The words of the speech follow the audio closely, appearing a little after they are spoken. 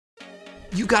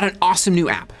You got an awesome new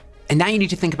app, and now you need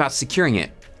to think about securing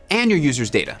it and your users'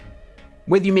 data.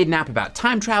 Whether you made an app about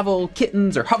time travel,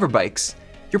 kittens, or hover bikes,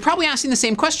 you're probably asking the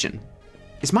same question.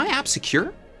 Is my app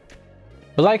secure?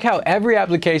 But like how every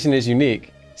application is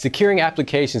unique, securing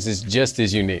applications is just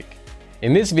as unique.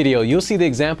 In this video, you'll see the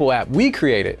example app we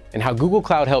created and how Google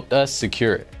Cloud helped us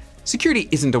secure it. Security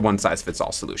isn't a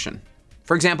one-size-fits-all solution.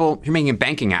 For example, if you're making a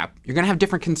banking app, you're going to have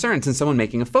different concerns than someone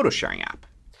making a photo sharing app.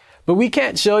 But we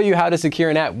can't show you how to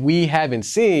secure an app we haven't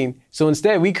seen, so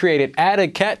instead we created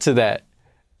AACTT to that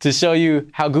to show you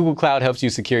how Google Cloud helps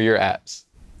you secure your apps.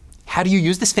 How do you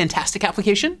use this fantastic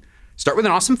application? Start with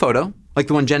an awesome photo, like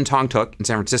the one Jen Tong took in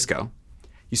San Francisco.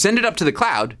 You send it up to the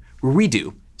cloud, where we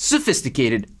do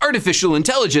sophisticated artificial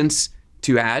intelligence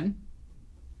to add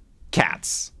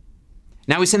cats.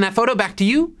 Now we send that photo back to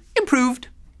you, improved.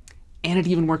 And it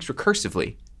even works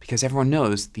recursively, because everyone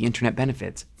knows the internet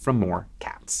benefits from more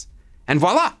cats. And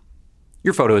voila,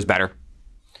 your photo is better.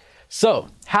 So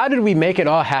how did we make it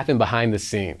all happen behind the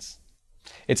scenes?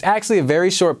 It's actually a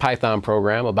very short Python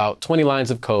program, about 20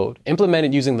 lines of code,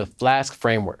 implemented using the Flask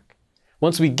framework.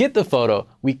 Once we get the photo,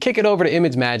 we kick it over to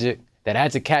ImageMagick that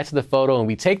adds a cat to the photo, and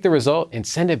we take the result and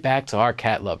send it back to our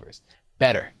cat lovers.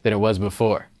 Better than it was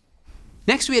before.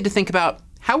 Next, we had to think about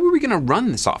how were we going to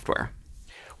run the software?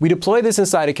 We deploy this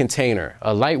inside a container,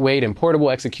 a lightweight and portable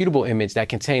executable image that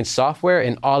contains software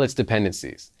and all its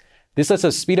dependencies. This lets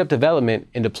us speed up development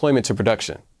and deployment to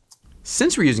production.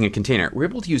 Since we're using a container, we're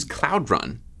able to use Cloud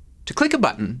Run to click a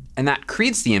button, and that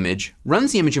creates the image,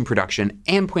 runs the image in production,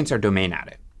 and points our domain at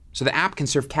it. So the app can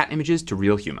serve cat images to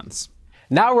real humans.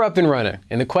 Now we're up and running,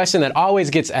 and the question that always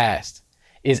gets asked,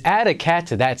 is add a cat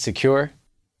to that secure?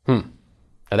 Now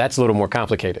that's a little more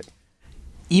complicated.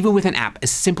 Even with an app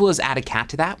as simple as add a cat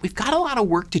to that, we've got a lot of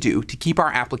work to do to keep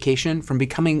our application from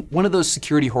becoming one of those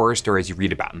security horror stories you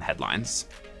read about in the headlines.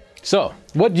 So,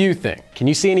 what do you think? Can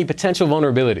you see any potential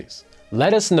vulnerabilities?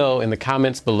 Let us know in the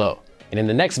comments below. And in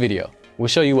the next video, we'll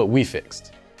show you what we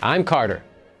fixed. I'm Carter.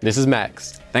 This is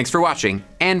Max. Thanks for watching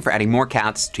and for adding more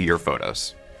cats to your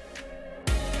photos.